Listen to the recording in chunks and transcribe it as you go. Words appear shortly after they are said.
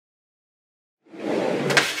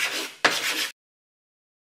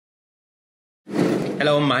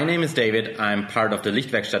Hello, my name is David. I'm part of the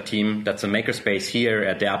Lichtwerkstatt team. That's a makerspace here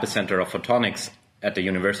at the Epicenter of Photonics at the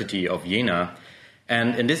University of Jena.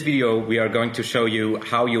 And in this video, we are going to show you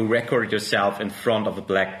how you record yourself in front of a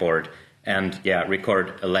Blackboard and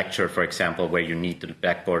record a lecture, for example, where you need the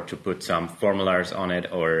Blackboard to put some formulas on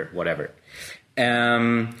it or whatever.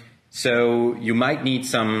 So you might need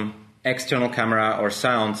some external camera or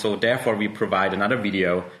sound, so therefore we provide another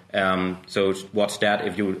video. So watch that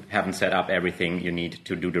if you haven't set up everything you need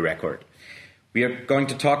to do the record. We are going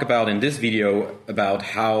to talk about in this video about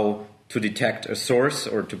how to detect a source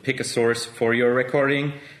or to pick a source for your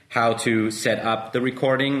recording, how to set up the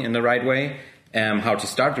recording in the right way, how to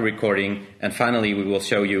start the recording, and finally we will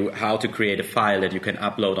show you how to create a file that you can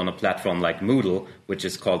upload on a platform like Moodle, which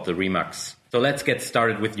is called the Remux. So let's get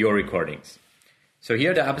started with your recordings. So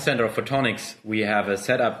here at the Epicenter of Photonics, we have a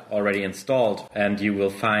setup already installed, and you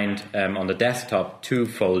will find on the desktop two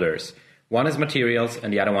folders. One is materials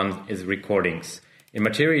and the other one is recordings. In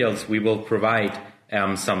materials, we will provide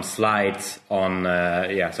some slides on,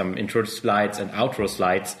 some intro slides and outro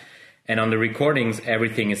slides. And on the recordings,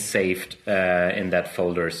 everything is saved in that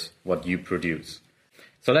folders, what you produce.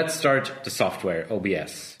 So let's start the software,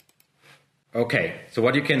 OBS. Okay, so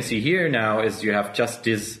what you can see here now is you have just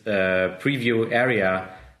this preview area,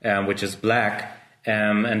 which is black.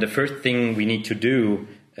 And the first thing we need to do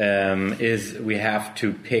is we have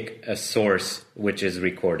to pick a source which is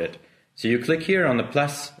recorded. So you click here on the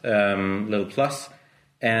plus, little plus,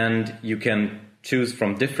 and you can choose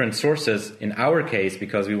from different sources. In our case,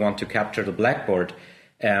 because we want to capture the Blackboard,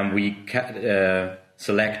 we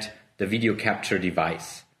select the video capture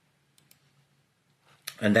device.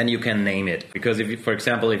 And then you can name it. Because if you, for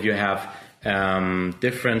example, if you have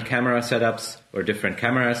different camera setups or different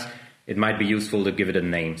cameras, it might be useful to give it a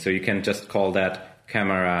name. So you can just call that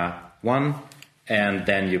camera 1, and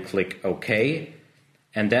then you click OK.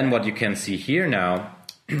 And then what you can see here now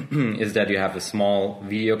is that you have a small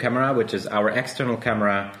video camera, which is our external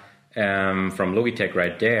camera from Logitech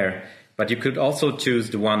right there. But you could also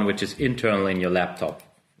choose the one which is internal in your laptop.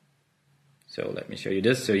 So let me show you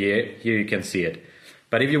this. So here you can see it.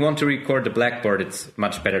 But if you want to record the Blackboard, it's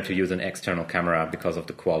much better to use an external camera because of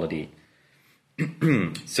the quality.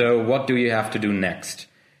 So what do you have to do next?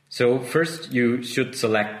 So first you should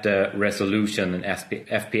select the resolution and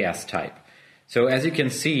FPS type. So as you can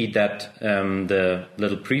see that the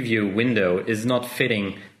little preview window is not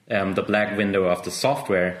fitting the black window of the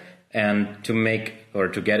software, and to make or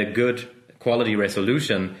to get a good quality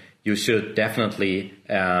resolution, you should definitely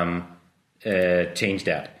change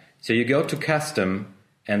that. So you go to custom,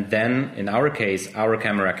 and then in our case, our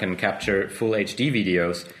camera can capture full HD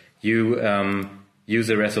videos. You use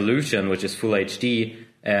a resolution which is full HD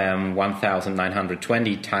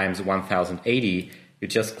 1920 times 1080. You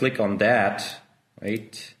just click on that.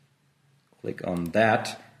 Wait, click on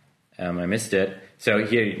that. I missed it. So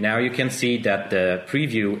here, now you can see that the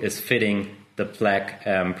preview is fitting the black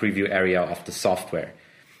preview area of the software.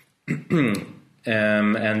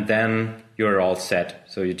 And then you're all set.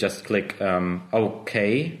 So you just click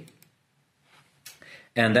OK.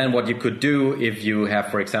 And then what you could do if you have,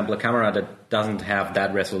 for example, a camera that doesn't have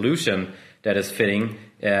that resolution that is fitting.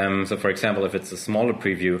 So for example, if it's a smaller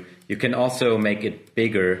preview, you can also make it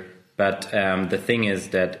bigger. But the thing is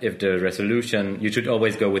that if the resolution, you should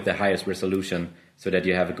always go with the highest resolution so that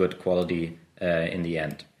you have a good quality in the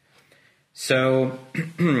end. So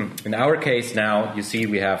in our case now, you see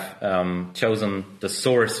we have chosen the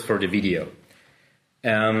source for the video.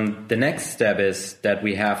 The next step is that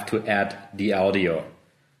we have to add the audio.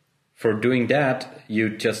 For doing that,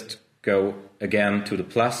 you just go again to the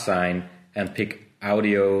plus sign and pick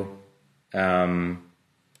audio, not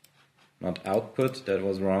output, that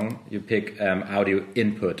was wrong. You pick audio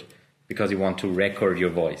input because you want to record your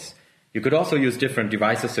voice. You could also use different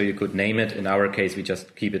devices, so you could name it. In our case, we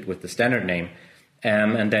just keep it with the standard name.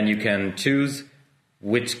 And then you can choose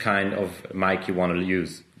which kind of mic you want to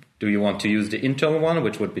use. Do you want to use the internal one,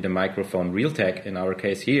 which would be the microphone Realtek in our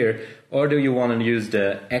case here, or do you want to use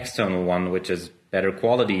the external one, which is better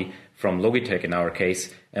quality from Logitech in our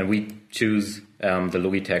case? And we choose the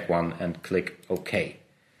Logitech one and click OK.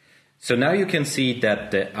 So now you can see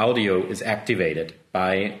that the audio is activated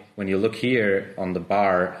by, when you look here on the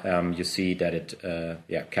bar, you see that it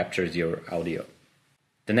captures your audio.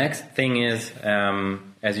 The next thing is,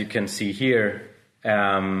 as you can see here,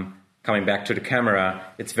 coming back to the camera,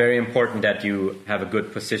 it's very important that you have a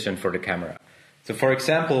good position for the camera. So for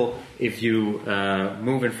example, if you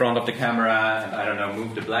move in front of the camera, and I don't know,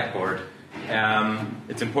 move the Blackboard,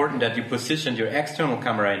 it's important that you position your external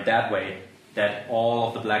camera in that way that all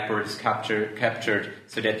of the Blackboard is captured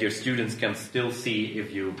so that your students can still see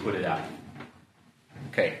if you put it up.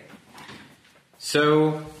 Okay.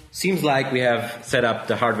 So, seems like we have set up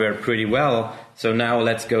the hardware pretty well. So now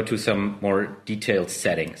let's go to some more detailed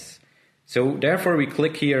settings. So therefore we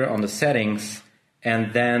click here on the settings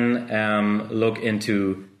and then look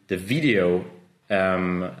into the video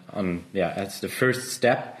that's the first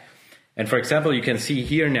step. And for example, you can see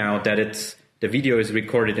here now that the video is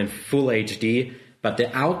recorded in full HD, but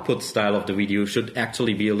the output style of the video should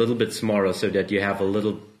actually be a little bit smaller so that you have a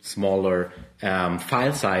little smaller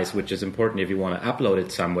file size, which is important if you want to upload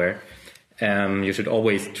it somewhere. You should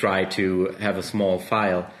always try to have a small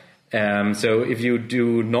file. So if you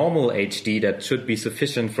do normal HD, that should be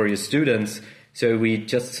sufficient for your students. So we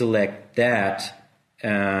just select that.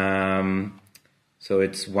 So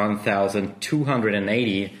it's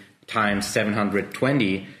 1280 times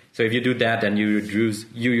 720. So if you do that, then you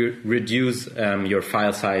reduce your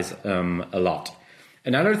file size a lot.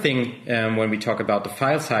 Another thing when we talk about the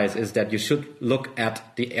file size is that you should look at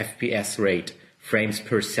the FPS rate, frames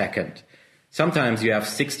per second. Sometimes you have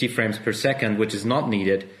 60 frames per second, which is not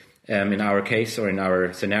needed in our case or in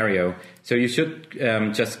our scenario. So you should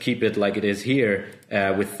just keep it like it is here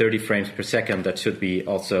with 30 frames per second. That should be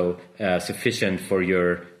also sufficient for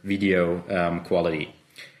your video quality.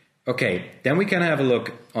 Okay, then we can have a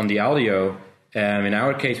look on the audio. In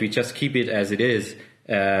our case, we just keep it as it is.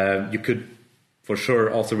 You could for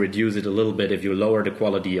sure also reduce it a little bit if you lower the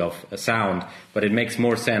quality of a sound, but it makes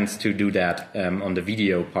more sense to do that on the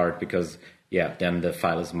video part because then the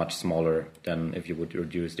file is much smaller than if you would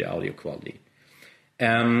reduce the audio quality.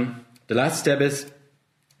 The last step is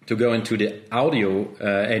to go into the audio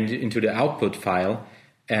and into the output file,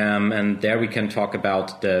 and there we can talk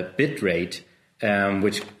about the bit rate,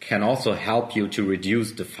 which can also help you to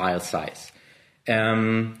reduce the file size.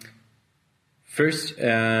 First,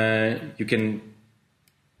 you can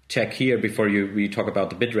check here before we talk about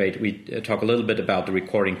the bit rate. We talk a little bit about the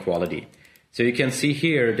recording quality. So you can see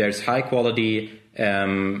here there's high quality,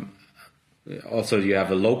 also you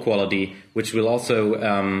have a low quality, which will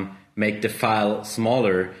also make the file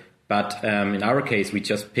smaller, but in our case we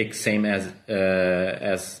just pick same as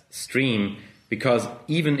stream, because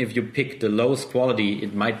even if you pick the lowest quality,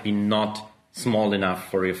 it might be not small enough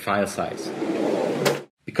for your file size.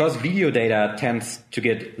 Because video data tends to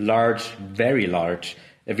get large, very large,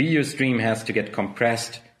 a video stream has to get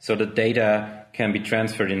compressed so the data can be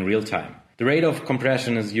transferred in real time. The rate of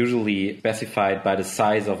compression is usually specified by the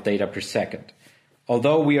size of data per second.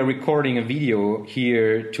 Although we are recording a video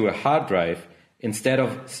here to a hard drive, instead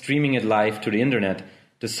of streaming it live to the internet,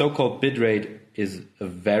 the so-called bitrate is a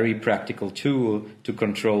very practical tool to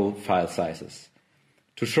control file sizes.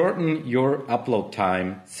 To shorten your upload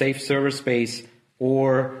time, save server space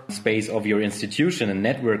or space of your institution and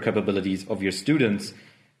network capabilities of your students,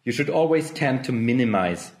 you should always tend to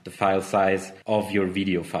minimize the file size of your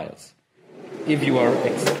video files. If you are,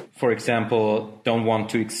 for example, don't want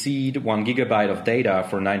to exceed 1 gigabyte of data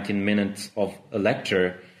for 19 minutes of a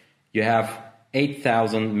lecture, you have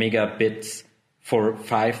 8,000 megabits for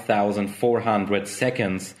 5,400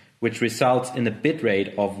 seconds, which results in a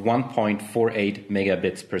bitrate of 1.48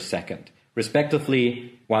 megabits per second,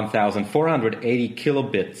 respectively 1,480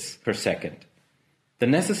 kilobits per second. The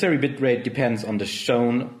necessary bitrate depends on the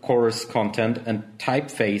shown course content and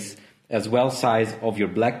typeface as well size of your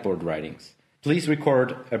Blackboard writings. Please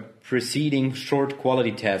record a preceding short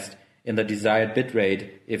quality test in the desired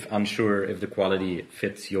bitrate if unsure if the quality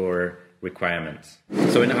fits your requirements.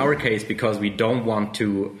 So in our case, because we don't want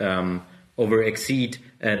to over-exceed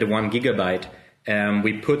the 1 gigabyte,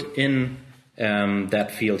 we put in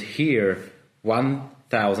that field here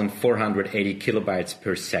 1,480 kilobytes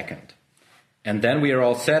per second. And then we are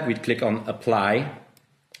all set. We click on Apply,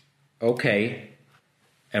 OK,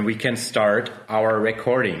 and we can start our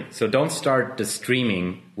recording. So don't start the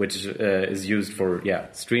streaming, which is used for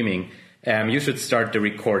streaming. You should start the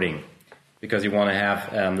recording because you want to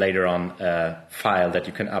have later on a file that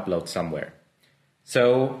you can upload somewhere.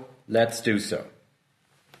 So let's do so.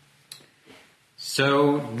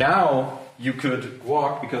 So now you could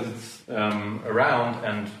walk because it's around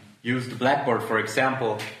and use the Blackboard, for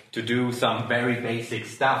example, to do some very basic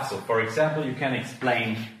stuff. So for example, you can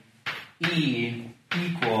explain E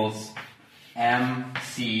equals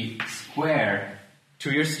mc squared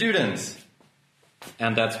to your students.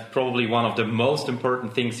 And that's probably one of the most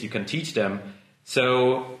important things you can teach them.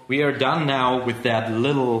 So we are done now with that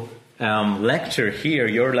little lecture here.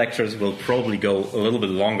 Your lectures will probably go a little bit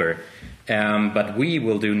longer. But we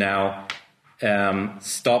will do now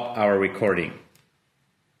stop our recording.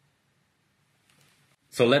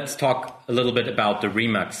 So let's talk a little bit about the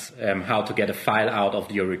Remux, how to get a file out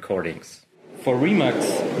of your recordings. For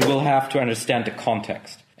Remux, you will have to understand the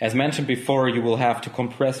context. As mentioned before, you will have to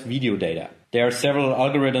compress video data. There are several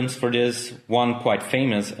algorithms for this. One quite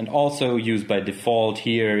famous and also used by default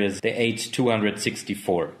here is the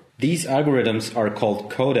H264. These algorithms are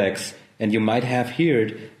called codecs, and you might have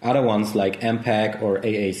heard other ones like MPEG or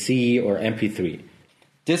AAC or MP3.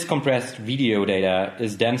 This compressed video data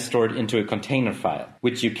is then stored into a container file,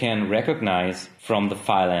 which you can recognize from the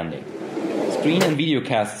file ending. Screen and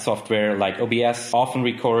videocast software like OBS often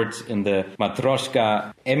records in the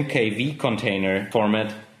Matroshka MKV container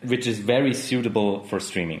format, which is very suitable for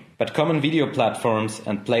streaming. But common video platforms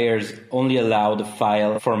and players only allow the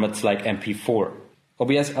file formats like MP4.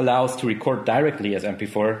 OBS allows to record directly as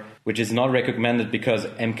MP4, which is not recommended because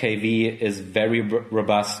MKV is very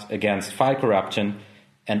robust against file corruption,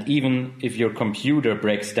 and even if your computer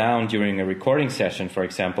breaks down during a recording session, for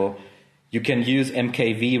example, you can use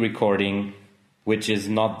MKV recording, which is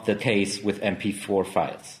not the case with MP4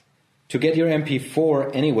 files. To get your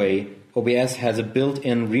MP4 anyway, OBS has a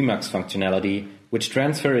built-in Remux functionality which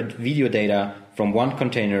transfers video data from one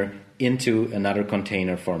container into another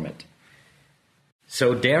container format.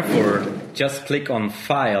 So therefore, just click on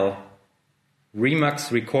File,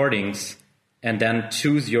 Remux Recordings, and then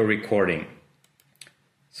choose your recording.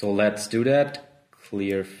 So let's do that.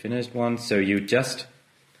 Clear finished one. So you just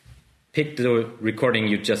pick the recording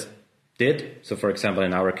you just did. So for example,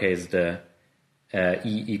 in our case, the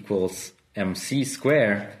E equals MC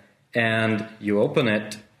square. And you open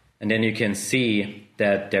it, and then you can see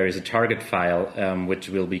that there is a target file which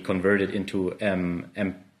will be converted into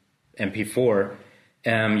MP4.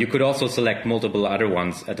 You could also select multiple other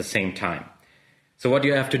ones at the same time. So what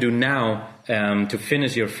you have to do now to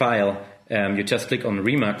finish your file, you just click on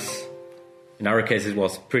Remux. In our case, it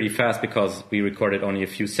was pretty fast because we recorded only a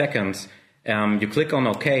few seconds. You click on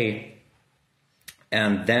OK,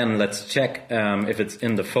 and then let's check if it's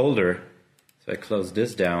in the folder. So I close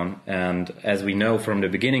this down, and as we know from the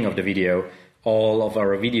beginning of the video, all of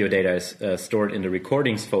our video data is stored in the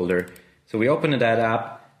recordings folder. So we open that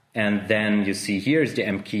up, and then you see here's the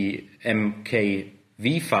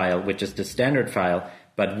MKV file, which is the standard file,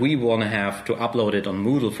 but we want to have to upload it on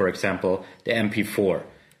Moodle, for example, the MP4.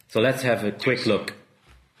 So let's have a quick look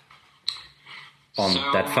on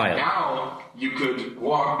that file. Now you could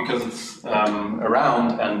walk, because it's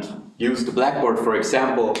around, and use the Blackboard, for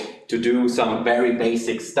example, to do some very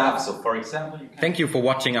basic stuff. So for example, Thank you for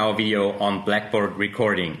watching our video on Blackboard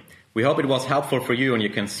recording. We hope it was helpful for you, and you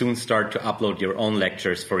can soon start to upload your own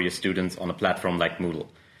lectures for your students on a platform like Moodle.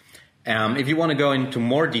 If you want to go into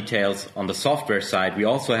more details on the software side, we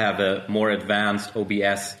also have a more advanced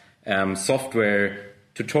OBS software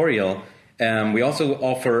tutorial. We also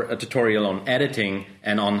offer a tutorial on editing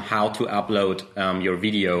and on how to upload your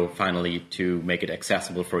video finally to make it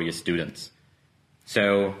accessible for your students.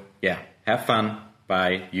 So yeah, have fun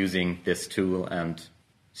by using this tool, and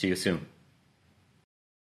see you soon.